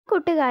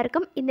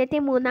കൂട്ടുകാർക്കും ഇന്നത്തെ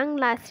 3ാം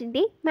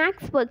ക്ലാസ്സിൻ്റെ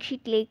മാത്സ്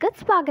വർക്ക്ഷീറ്റിലേക്ക്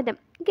സ്വാഗതം.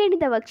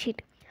 ഗണിത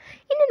വർക്ക്ഷീറ്റ്.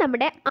 ഇന്ന്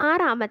നമ്മുടെ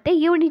 6ാമത്തെ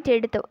യൂണിറ്റ്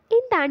എടുത്തു.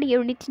 എന്താണ്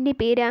യൂണിറ്റിൻ്റെ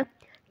പേര്?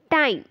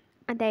 ടൈം,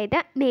 അതായത്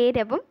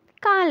നേരവും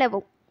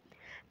കാലവും.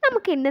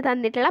 നമുക്ക് ഇന്ന്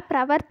തന്നിട്ടുള്ള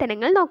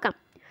പ്രവർത്തനങ്ങൾ നോക്കാം.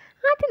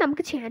 ആദ്യം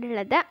നമുക്ക്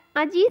ചെയ്യാനുള്ളത്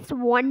അജീസ്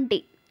 1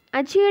 ഡേ,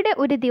 അജിയുടെ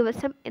ഒരു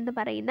ദിവസം എന്ന്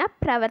പറയുന്ന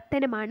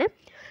പ്രവർത്തനമാണ്.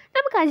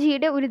 നമുക്ക്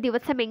അജിയുടെ ഒരു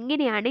ദിവസം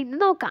എങ്ങനെയാണ്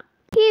ഇന്ന് നോക്കാം.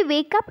 He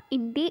wake up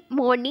in the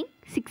morning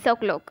 6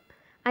 o'clock.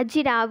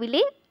 Aji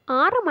രാവിലെ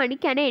 6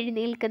 മണിക്കാണ്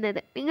എഴുന്നേൽക്കുന്നത്.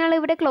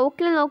 നിങ്ങളിവിടെ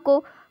ക്ലോക്കിൽ നോക്കൂ.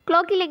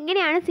 ക്ലോക്കിൽ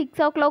എങ്ങനെയാണ്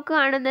 6 o'clock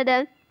കാണുന്നത്?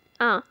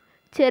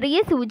 ചെറിയ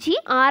സൂചി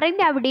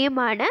 6ൻ്റെ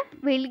അവിടെയുമാണ്,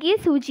 വലിയ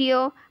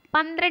സൂചിയോ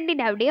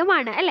 12ൻ്റെ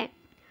അവിടെയുമാണ് അല്ലേ?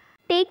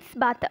 Takes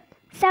Baat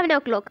 7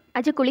 o'clock.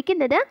 അജി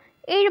കുളിക്കുന്നത്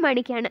 7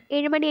 മണിക്കാണ്.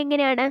 7 മണി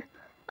എങ്ങനെയാണ്?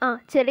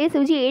 ചെറിയ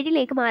സൂചി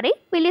 7ലേക്ക് മാറി,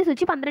 വലിയ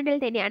സൂചി 12ൽ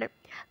തന്നെയാണ്.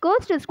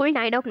 Goes to school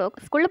 9 o'clock.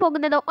 സ്കൂളിൽ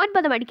പോകുന്നതോ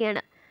 9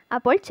 മണിക്കാണ്.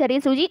 അപ്പോൾ ചെറിയ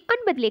സൂചി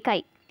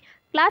 9ലേക്കായി.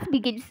 Class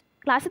begins.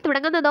 ക്ലാസ്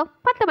തുടങ്ങുന്നതോ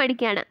 10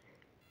 മണിക്കാണ്.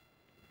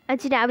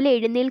 അജി രാവിലെ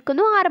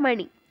എഴുന്നേൽക്കുന്നു 6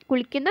 മണി,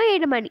 കുളിക്കുന്നു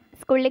 7 മണി,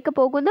 സ്കൂളിലേക്ക്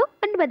പോകുന്നു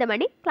 9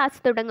 മണി, ക്ലാസ്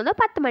തുടങ്ങുന്നു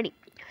 10 മണി.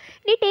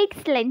 ഇനി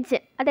ടേക്സ് ലഞ്ച്,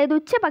 അതായത്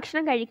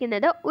ഉച്ചഭക്ഷണം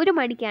കഴിക്കുന്നത് 1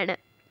 മണിക്കാണ്.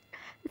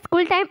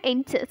 School time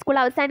ends. സ്കൂൾ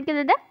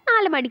അവസാനിക്കുന്നത്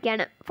 4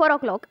 മണിക്കാണ്, 4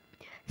 o'clock.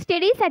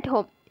 Studies at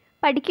home.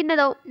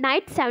 പഠിക്കുന്നതോ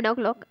night 7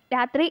 o'clock,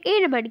 രാത്രി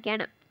 7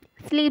 മണിക്കാണ്.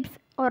 സ്ലീപ്സ്.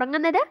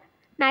 ഉറങ്ങുന്നത്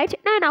നൈറ്റ്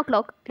 9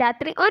 o'clock,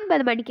 രാത്രി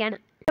 9 മണിക്കാണ്.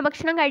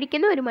 ഭക്ഷണം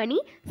കഴിക്കുന്നു 1 മണി,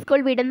 സ്കൂൾ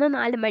വിടുന്നു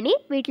 4 മണി,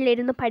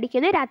 വീട്ടിലിരുന്ന്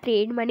പഠിക്കുന്നു രാത്രി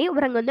 7 മണി,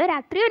 ഉറങ്ങുന്നു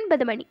രാത്രി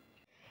 9 മണി.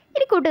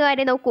 ഇനി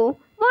കൂട്ടുകാരെ നോക്കൂ.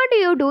 What do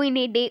you do in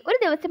A day? ഒരു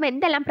ദിവസം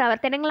എന്തെല്ലാം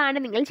പ്രവർത്തനങ്ങളാണ്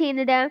നിങ്ങൾ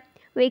ചെയ്യുന്നത്?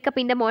 വേക്കപ്പ്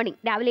ഇൻ ദ മോർണിംഗ്,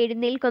 രാവിലെ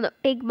എഴുന്നേൽക്കുന്നു.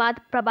 ടേക്ക് ബാത്ത്,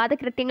 പ്രഭാത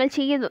കൃത്യങ്ങൾ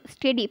ചെയ്യുന്നു.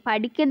 സ്റ്റഡി,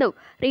 പഠിക്കുന്നു.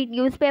 റീഡ്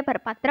ന്യൂസ് പേപ്പർ,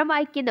 പത്രം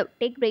വായിക്കുന്നു.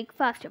 ടേക്ക്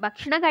ബ്രേക്ക്ഫാസ്റ്റ്,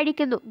 ഭക്ഷണം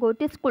കഴിക്കുന്നു. ഗോ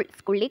ടു സ്കൂൾ,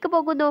 സ്കൂളിലേക്ക്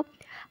പോകുന്നു.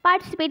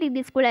 Participate in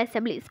the school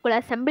assembly, school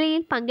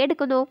അസംബ്ലിയിൽ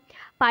പങ്കെടുക്കുന്നു.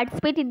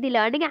 Participate in the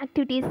learning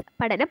activities,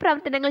 പഠന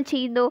പ്രവർത്തനങ്ങൾ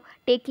ചെയ്യുന്നു.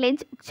 ടേക്ക്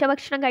ലഞ്ച്,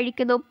 ഉച്ചഭക്ഷണം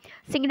കഴിക്കുന്നു.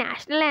 സിംഗ്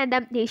നാഷണൽ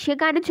ആന്തം,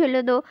 ദേശീയഗാനം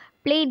ചൊല്ലുന്നു.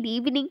 പ്ലേ ഇൻ ദി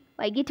ഈവനിങ്,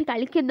 വൈകിട്ട്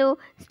കളിക്കുന്നു.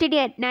 സ്റ്റഡി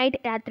അറ്റ് നൈറ്റ്,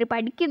 രാത്രി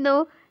പഠിക്കുന്നു.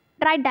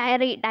 റൈറ്റ്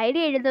ഡയറി,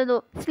 ഡയറി എഴുതുന്നു.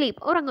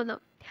 സ്ലീപ്പ്, ഉറങ്ങുന്നു.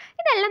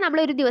 ഇതെല്ലാം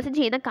നമ്മളൊരു ദിവസം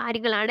ചെയ്യുന്ന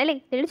കാര്യങ്ങളാണ് അല്ലേ?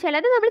 ഇതിൽ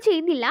ചിലത് നമ്മൾ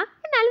ചെയ്യുന്നില്ല,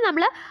 എന്നാലും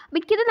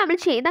മിക്കതും നമ്മൾ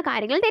ചെയ്യുന്ന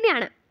കാര്യങ്ങൾ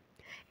തന്നെയാണ്.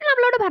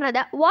 നമ്മളോട്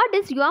പറഞ്ഞത് what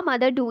does your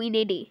mother do in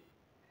A day?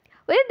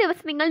 ഒരു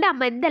ദിവസം നിങ്ങളുടെ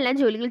അമ്മ എന്തെല്ലാം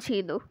ജോലികൾ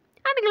ചെയ്യുന്നു?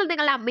 നിങ്ങൾ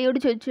നിങ്ങളുടെ അമ്മയോട്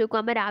ചോദിച്ചു നോക്കും.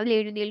 അമ്മ രാവിലെ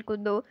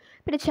എഴുന്നേൽക്കുന്നു,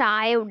 പിന്നെ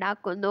ചായ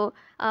ഉണ്ടാക്കുന്നു,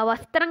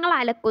 വസ്ത്രങ്ങൾ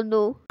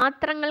അലക്കുന്നു,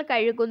 പാത്രങ്ങൾ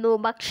കഴുകുന്നു,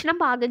 ഭക്ഷണം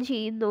പാകം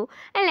ചെയ്യുന്നു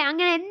അല്ലേ?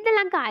 അങ്ങനെ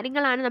എന്തെല്ലാം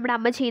കാര്യങ്ങളാണ് നമ്മുടെ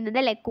അമ്മ ചെയ്യുന്നത്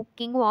അല്ലേ?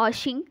 Cooking,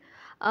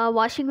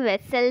 washing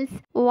vessels,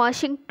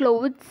 washing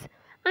clothes,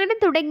 അങ്ങനെ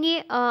തുടങ്ങി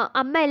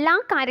അമ്മ എല്ലാ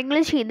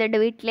കാര്യങ്ങളും ചെയ്യുന്നുണ്ട്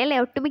വീട്ടിലെ അല്ലേ?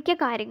 ഒട്ടുമിക്ക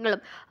കാര്യങ്ങളും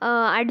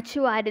അടിച്ചു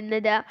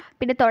വാരുന്നത്,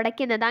 പിന്നെ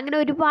തുടയ്ക്കുന്നത്, അങ്ങനെ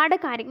ഒരുപാട്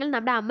കാര്യങ്ങൾ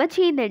നമ്മുടെ അമ്മ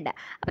ചെയ്യുന്നുണ്ട്.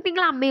 അപ്പോൾ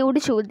നിങ്ങൾ അമ്മയോട്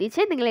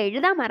ചോദിച്ച് നിങ്ങൾ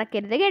എഴുതാൻ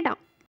മറക്കരുത് കേട്ടോ.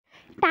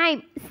 ടൈം,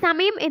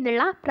 സമയം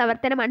എന്നുള്ള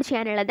പ്രവർത്തനമാണ്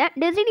ചെയ്യാനുള്ളത്.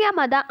 Dozen your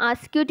mother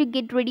ask you to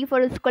get ready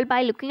for school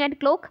by looking at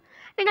clock?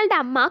 നിങ്ങളുടെ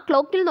അമ്മ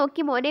ക്ലോക്കിൽ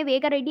നോക്കി മോനെ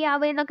വേഗം റെഡി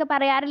ആവുക എന്നൊക്കെ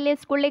പറയാറില്ലേ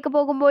സ്കൂളിലേക്ക്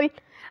പോകുമ്പോൾ?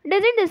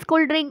 Dozen the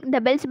school ring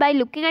the bells by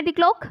looking at the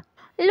clock?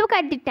 Look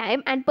at the time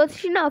and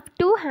position of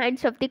 2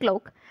 hands of the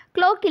clock.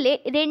 ക്ലോക്കിലെ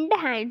 2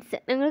 hands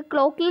നിങ്ങൾ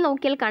ക്ലോക്കിൽ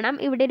നോക്കിയാൽ കാണാം.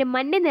 ഇവിടെ ഒരു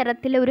മഞ്ഞ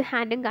നിറത്തിലെ ഒരു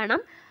ഹാൻഡും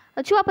കാണാം,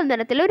 ചുവപ്പ്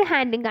നിറത്തിലെ ഒരു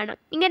ഹാൻഡും കാണാം.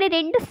 ഇങ്ങനെ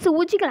 2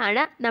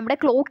 സൂചികളാണ് നമ്മുടെ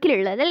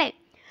ക്ലോക്കിലുള്ളത് അല്ലേ?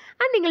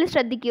 അത് നിങ്ങൾ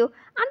ശ്രദ്ധിക്കൂ.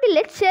 അതിൽ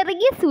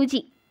ചെറിയ സൂചി,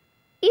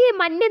 ഈ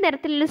മഞ്ഞ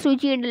നിറത്തിലുള്ള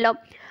സൂചി ഉണ്ടല്ലോ,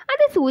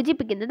 അത്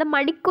സൂചിപ്പിക്കുന്നത്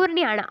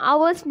മണിക്കൂറിനെയാണ്,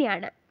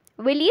 അവേഴ്സിനെയാണ്.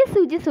 വലിയ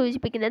സൂചി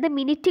സൂചിപ്പിക്കുന്നത്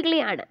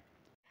മിനിറ്റുകളെയാണ്.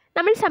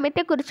 നമ്മൾ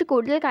സമയത്തെക്കുറിച്ച്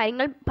കൂടുതൽ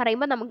കാര്യങ്ങൾ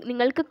പറയുമ്പോൾ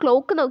നിങ്ങൾക്ക്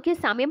ക്ലോക്ക് നോക്കി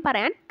സമയം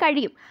പറയാൻ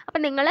കഴിയും.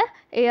 അപ്പം നിങ്ങൾ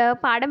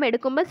പാഠം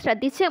എടുക്കുമ്പോൾ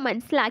ശ്രദ്ധിച്ച്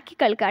മനസ്സിലാക്കി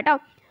കേൾക്കുക കേട്ടോ.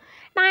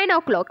 9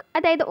 o'clock,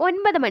 അതായത്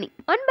 9 മണി.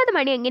 9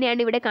 മണി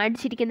എങ്ങനെയാണ് ഇവിടെ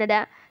കാണിച്ചിരിക്കുന്നത്?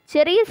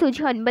 ചെറിയ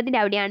സൂചി 9ൻ്റെ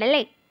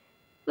അവിടെയാണല്ലേ?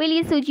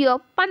 വലിയ സൂചിയോ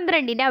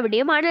 12ൻ്റെ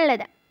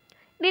അവിടെയുമാണുള്ളത്.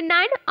 ഇനി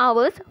 9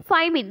 hours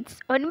 5 minutes,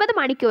 9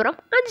 മണിക്കൂറും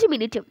 5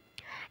 മിനിറ്റും.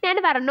 ഞാൻ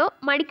പറഞ്ഞു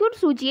മണിക്കൂർ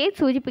സൂചിയെ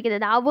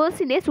സൂചിപ്പിക്കുന്നത്,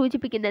 അവേഴ്സിനെ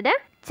സൂചിപ്പിക്കുന്നത്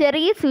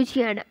ചെറിയ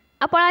സൂചിയാണ്.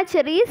 അപ്പോൾ ആ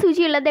ചെറിയ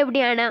സൂചി ഉള്ളത്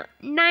എവിടെയാണ്?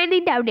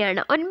 9ൻ്റെ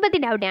അവിടെയാണ്,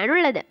 9ൻ്റെ അവിടെയാണ്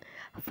ഉള്ളത്.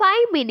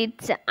 5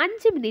 minutes,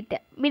 5 മിനിറ്റ്.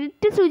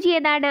 മിനിറ്റ് സൂചി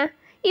ഏതാണ്?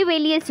 ഈ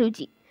വലിയ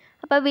സൂചി.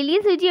 അപ്പോൾ വലിയ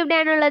സൂചി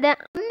എവിടെയാണുള്ളത്?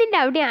 1ൻ്റെ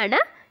അവിടെയാണ്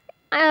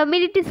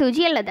മിനിറ്റ്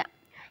സൂചി ഉള്ളത്.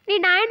 ഇനി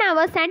 9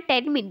 hours and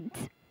 10 minutes,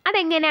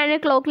 അതെങ്ങനെയാണ്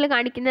ക്ലോക്കിൽ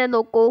കാണിക്കുന്നത്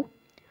നോക്കൂ.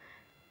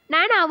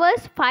 9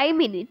 hours 5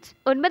 minutes,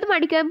 9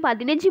 മണിക്കൂറും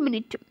 15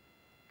 മിനിറ്റും.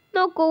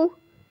 നോക്കൂ,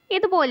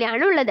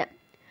 ഇതുപോലെയാണ് ഉള്ളത്.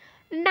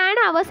 9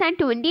 hours and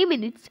 20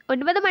 minutes,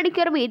 9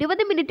 മണിക്കൂറും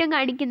 20 മിനിറ്റും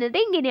കാണിക്കുന്നത്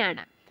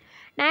ഇങ്ങനെയാണ്.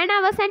 9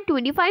 hours and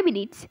 25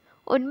 minutes,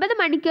 9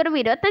 മണിക്കൂറും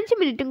 25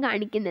 മിനിറ്റും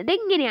കാണിക്കുന്നത്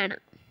ഇങ്ങനെയാണ്.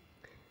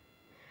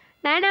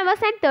 9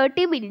 hours and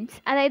 30 minutes,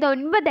 അതായത്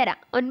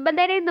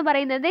 9:30 എന്ന്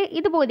പറയുന്നത്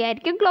ഇതുപോലെ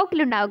ആയിരിക്കും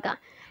ക്ലോക്കിലുണ്ടാവുക.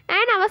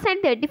 9 hours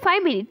and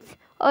 35 minutes,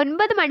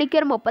 9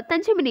 മണിക്കൂറും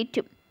 35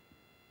 മിനിറ്റും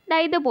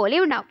ഇതുപോലെ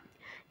ഉണ്ടാവും.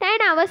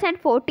 9 hours and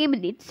 40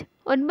 minutes,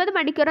 9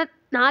 മണിക്കൂറും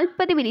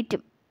 40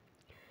 മിനിറ്റും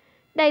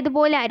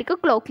ഇതുപോലെ ആയിരിക്കും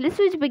ക്ലോക്കിൽ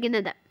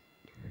സൂചിപ്പിക്കുന്നത്.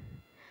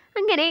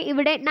 അങ്ങനെ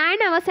ഇവിടെ 9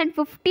 hours and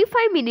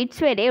 55 minutes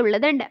വരെ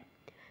ഉള്ളതുണ്ട്.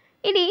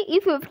 ഇനി ഈ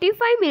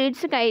 55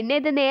 മിനിറ്റ്സ് കഴിഞ്ഞ്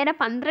ഇത് നേരെ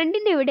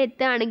 12-ന് ഇവിടെ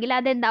എത്തുകയാണെങ്കിൽ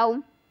അതെന്താവും?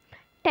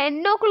 10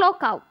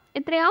 o'clock ആവും.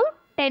 എത്രയാവും?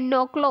 10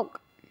 o'clock,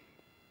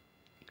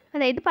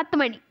 അതായത്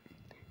 10 മണി.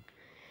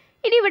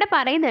 ഇനി ഇവിടെ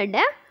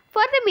പറയുന്നുണ്ട്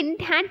for the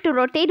minute hand to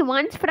rotate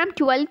once from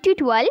 12 to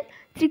 12,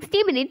 60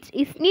 minutes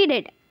is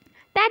needed.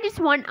 That is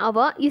 1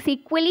 hour is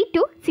equally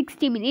to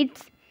 60 minutes.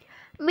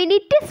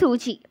 Minute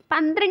സൂചി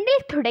 12-ൽ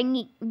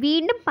തുടങ്ങി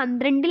വീണ്ടും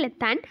 12-ൽ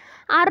എത്താൻ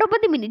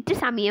 60 മിനിറ്റ്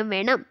സമയം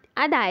വേണം.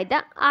 അതായത്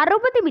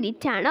 60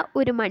 മിനിറ്റാണ്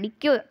 1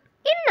 മണിക്കൂർ.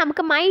 ഇനി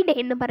നമുക്ക് മൈ ഡേ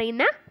എന്ന്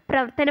പറയുന്ന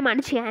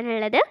പ്രവർത്തനമാണ്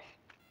ചെയ്യാനുള്ളത്.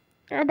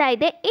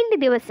 അതായത് എൻ്റെ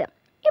ദിവസം.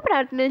 ഈ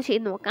പ്രവർത്തനം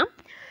ചെയ്ത് നോക്കാം.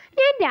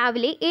 ഞാൻ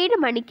രാവിലെ 7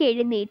 മണിക്ക്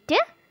എഴുന്നേറ്റ്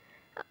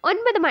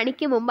 9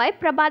 മണിക്ക് മുമ്പായി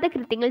പ്രഭാത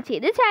കൃത്യങ്ങൾ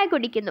ചെയ്ത് ചായ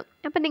കുടിക്കുന്നു.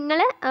 അപ്പം നിങ്ങൾ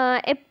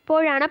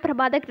എപ്പോഴാണ്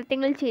പ്രഭാത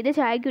കൃത്യങ്ങൾ ചെയ്ത്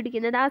ചായ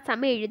കുടിക്കുന്നത് ആ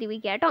സമയം എഴുതി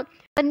വയ്ക്കുക കേട്ടോ.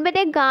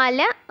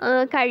 9:15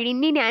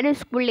 കഴിഞ്ഞ് ഞാൻ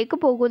സ്കൂളിലേക്ക്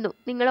പോകുന്നു.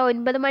 നിങ്ങൾ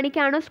 9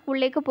 മണിക്കാണോ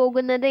സ്കൂളിലേക്ക്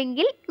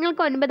പോകുന്നതെങ്കിൽ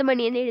നിങ്ങൾക്ക് 9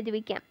 മണിയെന്ന് എഴുതി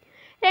വയ്ക്കാം.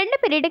 2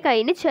 പീരീഡ്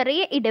കഴിഞ്ഞ്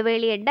ചെറിയ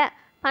ഇടവേളയുണ്ട്.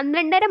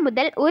 12:30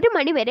 മുതൽ 1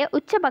 മണി വരെ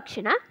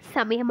ഉച്ചഭക്ഷണ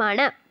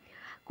സമയമാണ്.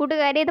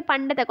 കൂട്ടുകാരെ, ഇത്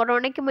പണ്ടത്തെ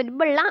കൊറോണയ്ക്ക്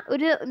മുൻപുള്ള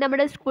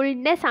നമ്മുടെ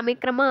സ്കൂളിൻ്റെ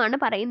സമയക്രമമാണ്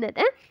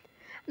പറയുന്നത്.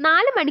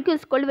 4 മണിക്ക്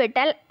സ്കൂൾ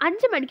വിട്ടാൽ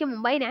 5 മണിക്ക്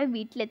മുമ്പായി ഞാൻ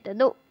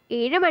വീട്ടിലെത്തുന്നു.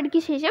 7 മണിക്ക്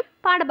ശേഷം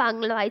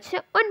പാഠഭാഗങ്ങൾ വായിച്ച്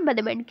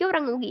 9 മണിക്ക്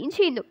ഉറങ്ങുകയും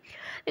ചെയ്യുന്നു.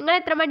 നിങ്ങൾ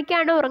എത്ര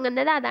മണിക്കാണോ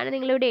ഉറങ്ങുന്നത് അതാണ്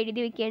നിങ്ങളിവിടെ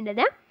എഴുതി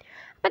വയ്ക്കേണ്ടത്.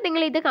 അപ്പം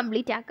നിങ്ങളിത്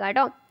കംപ്ലീറ്റ് ആക്കുക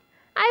കേട്ടോ.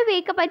 I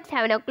wake up at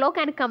 7 o'clock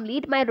and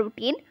complete my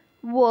routine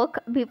work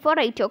before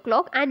 8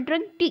 o'clock and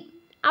drink tea.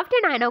 After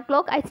 9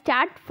 o'clock, I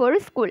start for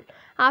school.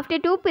 After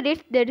 2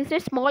 periods, there is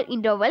a small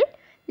interval.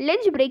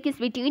 Lunch break is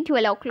between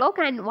 12 o'clock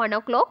and 1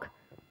 o'clock.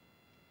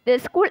 The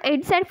school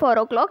ends at 4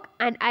 o'clock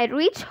and I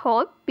reach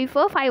home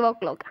before 5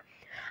 o'clock.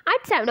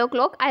 At 7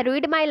 o'clock, I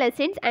read my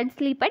lessons and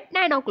sleep at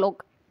 9 o'clock.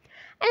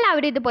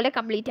 എല്ലാവരും ഇതുപോലെ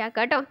complete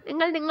ആക്കുക കേട്ടോ.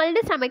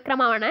 നിങ്ങളുടെ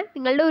സമയക്രമമാണ്,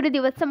 നിങ്ങളുടെ ഒരു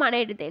ദിവസമാണ്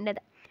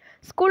എഴുതേണ്ടത്,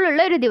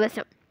 സ്കൂളിലുള്ള ഒരു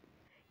ദിവസം.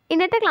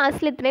 ഇന്നത്തെ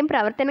ക്ലാസ്സിൽ ഇത്രയും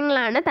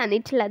പ്രവർത്തനങ്ങളാണ്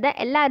തന്നിട്ടുള്ളത്.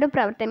 എല്ലാവരും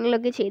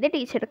പ്രവർത്തനങ്ങളൊക്കെ ചെയ്ത്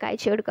ടീച്ചർക്ക്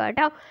അയച്ചു കൊടുക്കുക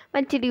കേട്ടോ.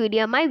 മറ്റൊരു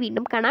വീഡിയോയുമായി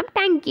വീണ്ടും കാണാം.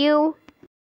 താങ്ക്